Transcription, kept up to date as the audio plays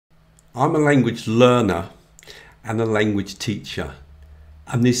I'm a language learner and a language teacher,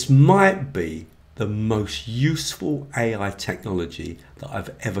 and this might be the most useful AI technology that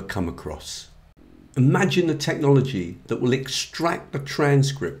I've ever come across. Imagine a technology that will extract a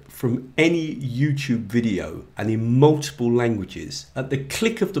transcript from any YouTube video and in multiple languages. At the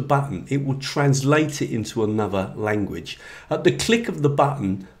click of the button, it will translate it into another language. At the click of the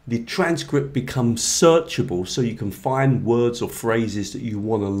button, the transcript becomes searchable so you can find words or phrases that you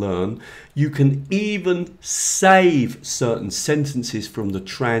want to learn. You can even save certain sentences from the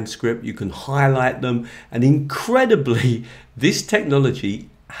transcript. You can highlight them, and incredibly, this technology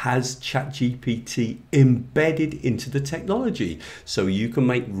has ChatGPT embedded into the technology. So you can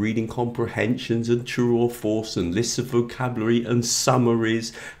make reading comprehensions and true or false and lists of vocabulary and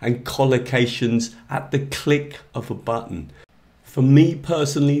summaries and collocations at the click of a button. For me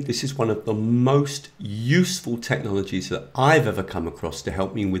personally, this is one of the most useful technologies that I've ever come across to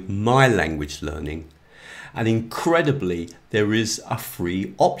help me with my language learning. And incredibly, there is a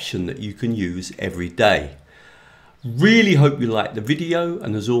free option that you can use every day. Really hope you liked the video,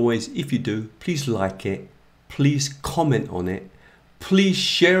 and as always, if you do, please like it, please comment on it, please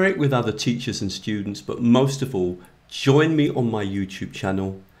share it with other teachers and students, but most of all, join me on my YouTube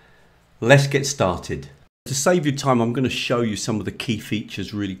channel. Let's get started. To save you time, I'm going to show you some of the key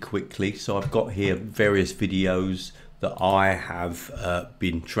features really quickly. So I've got here various videos that I have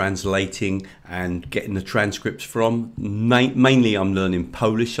been translating and getting the transcripts from. Mainly I'm learning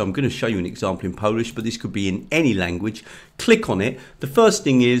Polish, so I'm going to show you an example in Polish, but this could be in any language. Click on it. The first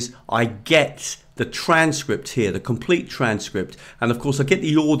thing is I get the transcript here, the complete transcript, and of course I get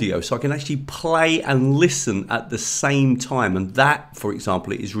the audio, so I can actually play and listen at the same time, and that, for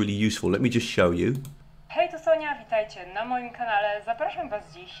example, is really useful. Let me just show you. Hej, to Sonia, witajcie na moim kanale. Zapraszam Was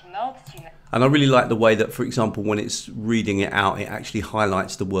dziś na odcinek. And I really like the way that, for example, when it's reading it out, it actually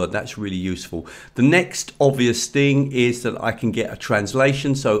highlights the word. That's really useful. The next obvious thing is that I can get a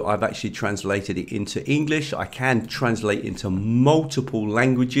translation. So I've actually translated it into English. I can translate into multiple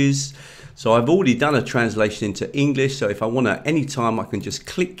languages. So I've already done a translation into English. So if I want to, anytime I can just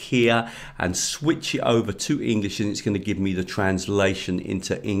click here and switch it over to English, and it's going to give me the translation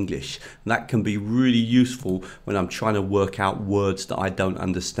into English. And that can be really useful when I'm trying to work out words that I don't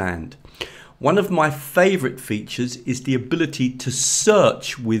understand. One of my favorite features is the ability to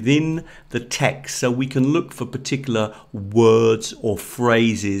search within the text, so we can look for particular words or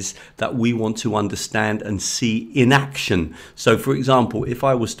phrases that we want to understand and see in action. So for example, if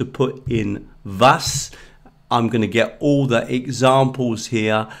I was to put in was, I'm going to get all the examples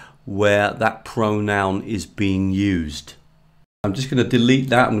here where that pronoun is being used. I'm just going to delete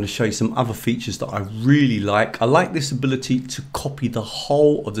that. I'm going to show you some other features that I really like. I like this ability to copy the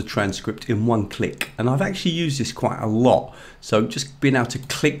whole of the transcript in one click, and I've actually used this quite a lot. So just being able to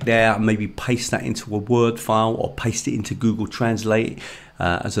click there and maybe paste that into a Word file or paste it into Google Translate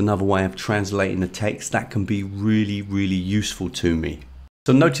as another way of translating the text, that can be really, really useful to me.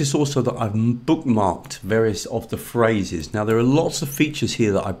 So notice also that I've bookmarked various of the phrases. Now there are lots of features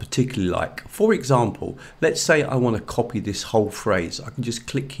here that I particularly like. For example, let's say I want to copy this whole phrase. I can just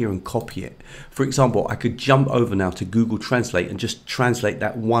click here and copy it. For example, I could jump over now to Google Translate and just translate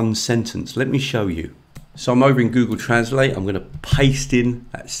that one sentence. Let me show you. So I'm over in Google Translate. I'm going to paste in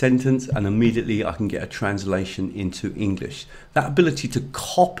that sentence, and immediately I can get a translation into English. That ability to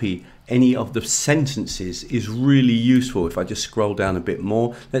copy any of the sentences is really useful. If I just scroll down a bit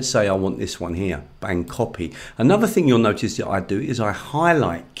more, let's say I want this one here, bang, copy. Another thing you'll notice that I do is I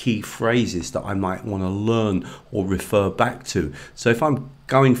highlight key phrases that I might want to learn or refer back to. So if I'm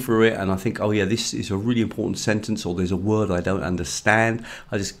going through it and I think, oh yeah, this is a really important sentence, or there's a word I don't understand,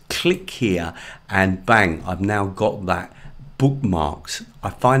 I just click here and bang, I've now got that bookmarked.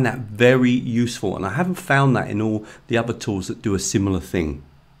 I find that very useful, and I haven't found that in all the other tools that do a similar thing.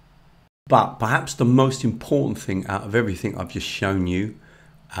 But perhaps the most important thing out of everything I've just shown you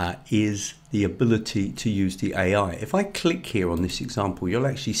is the ability to use the AI. If I click here on this example, you'll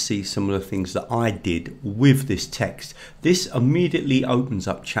actually see some of the things that I did with this text. This immediately opens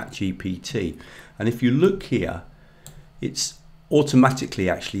up ChatGPT. And if you look here, it's automatically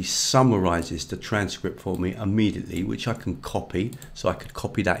actually summarizes the transcript for me immediately, which I can copy. So I could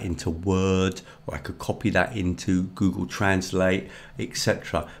copy that into Word, or I could copy that into Google Translate,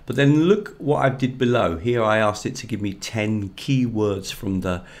 etc. But then look what I did below. Here I asked it to give me 10 keywords from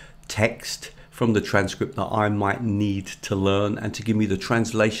the text, from the transcript that I might need to learn, and to give me the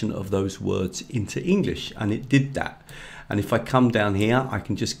translation of those words into English, and it did that. And if I come down here, I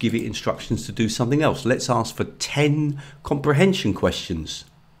can just give it instructions to do something else. Let's ask for 10 comprehension questions.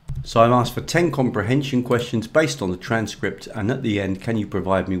 So I've asked for 10 comprehension questions based on the transcript, and at the end, can you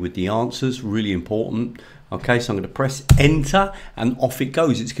provide me with the answers? Really important. Okay, so I'm going to press enter and off it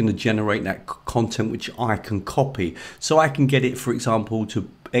goes. It's going to generate that content which I can copy. So I can get it, for example, to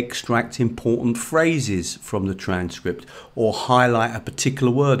extract important phrases from the transcript or highlight a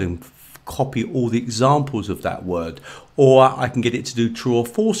particular word and copy all the examples of that word, or I can get it to do true or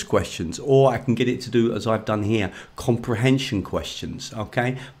false questions, or I can get it to do, as I've done here, comprehension questions.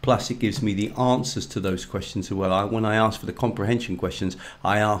 Okay, plus it gives me the answers to those questions as well. When I ask for the comprehension questions,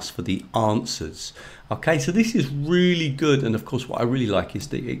 I ask for the answers. Okay, so this is really good, and of course what I really like is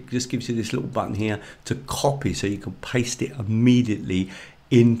that it just gives you this little button here to copy, so you can paste it immediately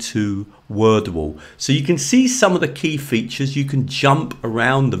into Wordable. So you can see some of the key features. You can jump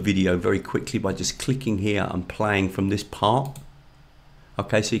around the video very quickly by just clicking here and playing from this part.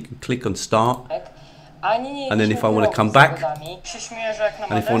 Okay, so you can click on start, and then if I want to come back,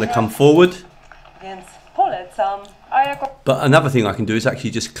 and if I want to come forward. But another thing I can do is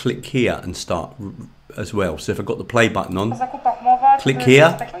actually just click here and start as well. So if I've got the play button on, click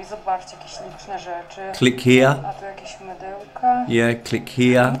here, click here, yeah, click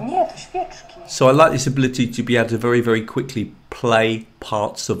here. So I like this ability to be able to very, very quickly play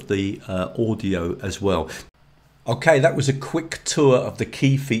parts of the audio as well. Okay, that was a quick tour of the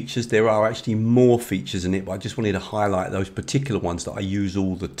key features. There are actually more features in it, but I just wanted to highlight those particular ones that I use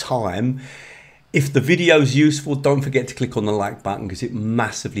all the time. If the video is useful, don't forget to click on the like button because it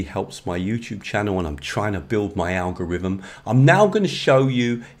massively helps my YouTube channel, and I'm trying to build my algorithm. I'm now going to show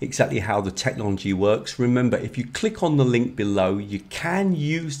you exactly how the technology works. Remember, if you click on the link below, you can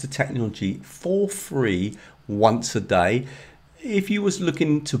use the technology for free once a day. If you was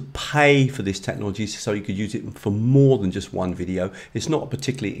looking to pay for this technology so you could use it for more than just one video, it's not a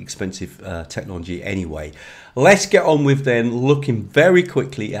particularly expensive technology anyway. Let's get on with then looking very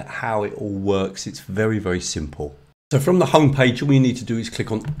quickly at how it all works. It's very, very simple. So from the home page, all you need to do is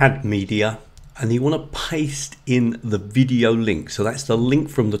click on Add Media, and you want to paste in the video link. So that's the link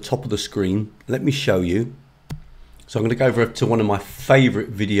from the top of the screen. Let me show you. So I'm going to go over to one of my favorite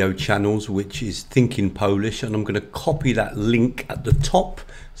video channels, which is Thinking Polish, and I'm going to copy that link at the top.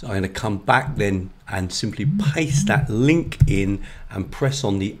 So I'm going to come back then and simply paste that link in and press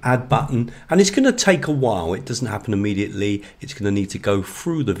on the add button. And it's going to take a while. It doesn't happen immediately. It's going to need to go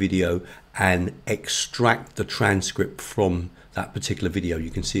through the video and extract the transcript from that particular video. You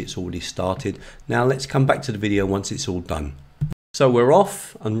can see it's already started. Now let's come back to the video once it's all done. So we're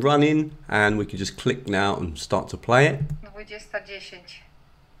off and running, and we can just click now and start to play it. 20:10.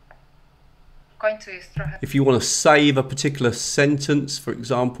 W końcu jest trochę. If you want to save a particular sentence, for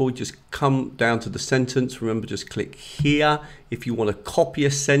example, just come down to the sentence. Remember, just click here. If you want to copy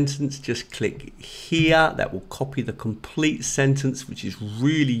a sentence, just click here. That will copy the complete sentence, which is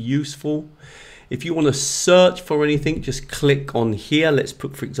really useful. If you want to search for anything, just click on here. Let's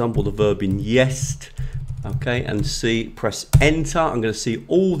put, for example, the verb in jest. Okay, and press enter. I'm going to see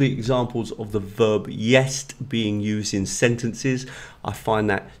all the examples of the verb jest being used in sentences. I find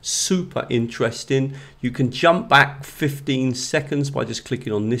that super interesting. You can jump back 15 seconds by just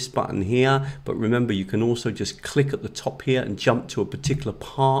clicking on this button here, but remember, you can also just click at the top here and jump to a particular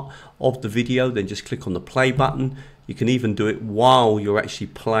part of the video, then just click on the play button. You can even do it while you're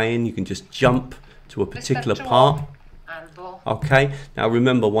actually playing. You can just jump to a particular part. Okay, now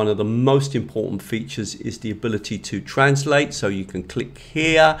remember, one of the most important features is the ability to translate. So you can click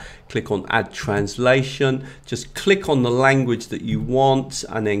here, click on add translation, just click on the language that you want,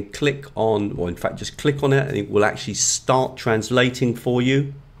 and then click on, or in fact just click on it, and it will actually start translating for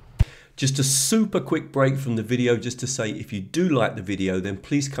you. Just a super quick break from the video just to say, if you do like the video, then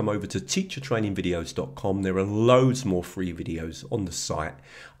please come over to teachertrainingvideos.com. There are loads more free videos on the site.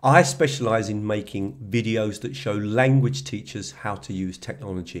 I specialize in making videos that show language teachers how to use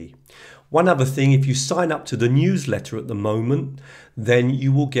technology. One other thing, if you sign up to the newsletter at the moment, then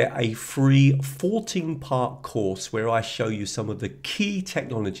you will get a free 14-part course where I show you some of the key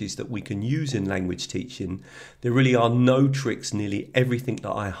technologies that we can use in language teaching. There really are no tricks. Nearly everything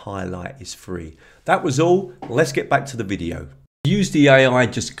that I highlight is free. That was all. Let's get back to the video. Use the AI,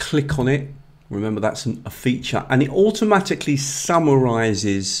 just click on it. Remember, that's a feature, and it automatically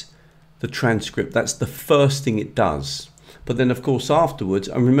summarizes the transcript. That's the first thing it does. But then, of course, afterwards,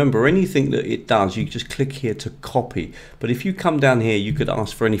 and remember, anything that it does, you just click here to copy. But if you come down here, you could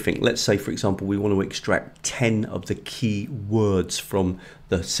ask for anything. Let's say, for example, we want to extract 10 of the key words from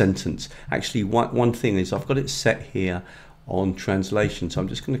the sentence. Actually, one thing is I've got it set here on translation, so I'm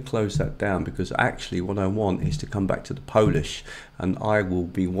just going to close that down, because actually what I want is to come back to the Polish, and I will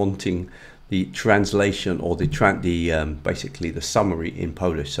be wanting the translation or basically the summary in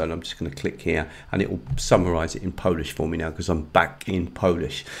Polish. So I'm just going to click here and it will summarize it in Polish for me now because I'm back in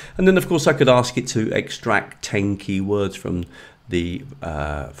Polish. And then of course I could ask it to extract 10 keywords from the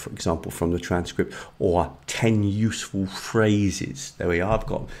for example from the transcript, or 10 useful phrases. There we are, I've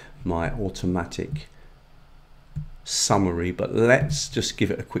got my automatic summary, but let's just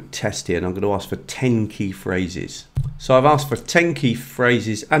give it a quick test here, and I'm going to ask for 10 key phrases. So I've asked for 10 key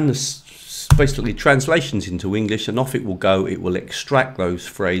phrases and basically translations into English, and off it will go. It will extract those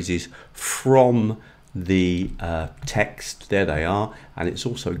phrases from the text. There they are, and it's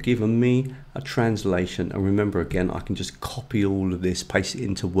also given me a translation. And remember, again, I can just copy all of this, paste it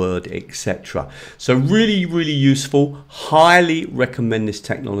into Word, etc. So really useful. Highly recommend this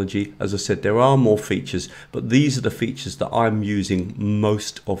technology. As I said, there are more features, but these are the features that I'm using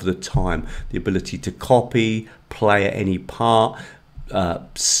most of the time. The ability to copy, play at any part,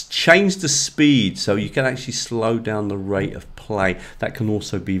 change the speed so you can actually slow down the rate of play. That can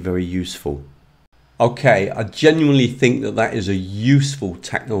also be very useful. Okay, I genuinely think that that is a useful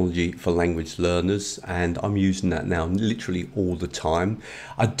technology for language learners, and I'm using that now literally all the time.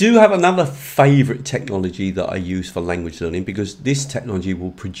 I do have another favorite technology that I use for language learning, because this technology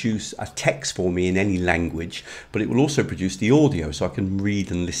will produce a text for me in any language, but it will also produce the audio, so I can read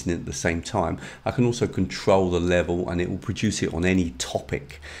and listen at the same time. I can also control the level, and it will produce it on any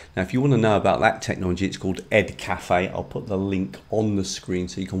topic. Now, if you want to know about that technology, it's called EdCafe. I'll put the link on the screen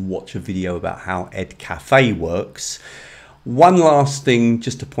so you can watch a video about how EdCafe works. One last thing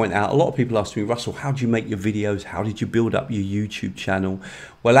just to point out, a lot of people ask me, Russell, how do you make your videos? How did you build up your YouTube channel?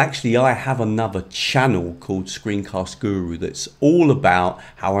 Well, actually, I have another channel called Screencast Guru that's all about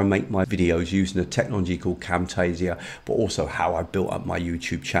how I make my videos using a technology called Camtasia, but also how I built up my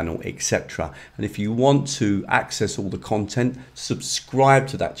YouTube channel, etc. And if you want to access all the content, subscribe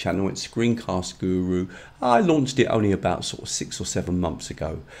to that channel. It's Screencast Guru. I launched it only about sort of 6 or 7 months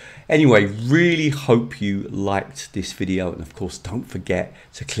ago. Anyway, really hope you liked this video, and of course don't forget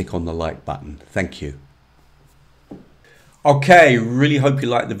to click on the like button. Thank you. Okay, really hope you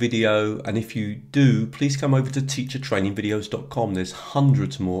liked the video, and if you do, please come over to teachertrainingvideos.com. There's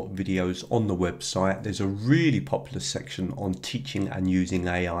hundreds more videos on the website. There's a really popular section on teaching and using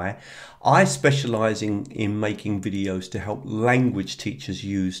AI. I specialize in making videos to help language teachers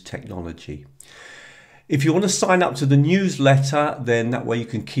use technology. If you want to sign up to the newsletter, then that way you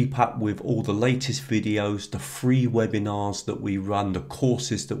can keep up with all the latest videos, the free webinars that we run, the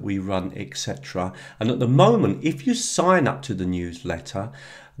courses that we run, etc. And at the moment, if you sign up to the newsletter,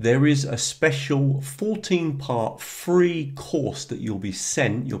 there is a special 14-part free course that you'll be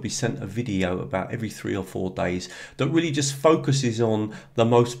sent. You'll be sent a video about every 3 or 4 days that really just focuses on the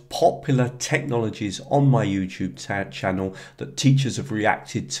most popular technologies on my YouTube channel that teachers have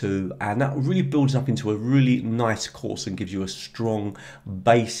reacted to, and that really builds up into a really nice course and gives you a strong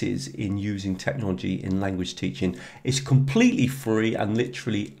basis in using technology in language teaching. It's completely free, and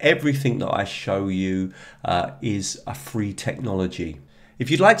literally everything that I show you is a free technology. If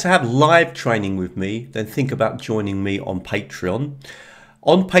you'd like to have live training with me, then think about joining me on Patreon.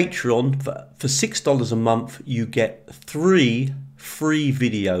 On Patreon, for $6 a month, you get 3 free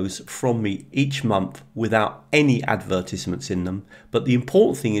videos from me each month without any advertisements in them. But the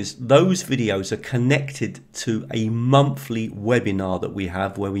important thing is those videos are connected to a monthly webinar that we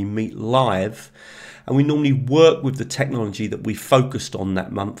have where we meet live. And we normally work with the technology that we focused on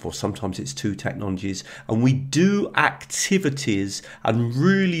that month, or sometimes it's 2 technologies, and we do activities and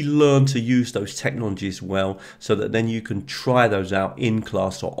really learn to use those technologies well, so that then you can try those out in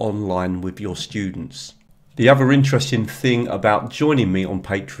class or online with your students. The other interesting thing about joining me on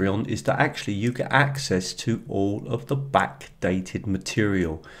Patreon is that actually you get access to all of the backdated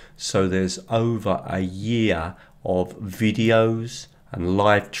material. So there's over a year of videos and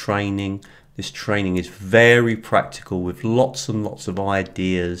live training. This training is very practical with lots and lots of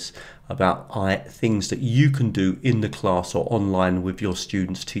ideas about things that you can do in the class or online with your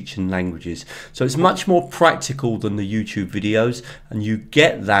students teaching languages. So it's much more practical than the YouTube videos, and you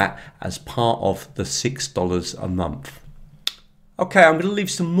get that as part of the $6 a month. Okay, I'm going to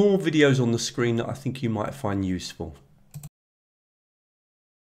leave some more videos on the screen that I think you might find useful.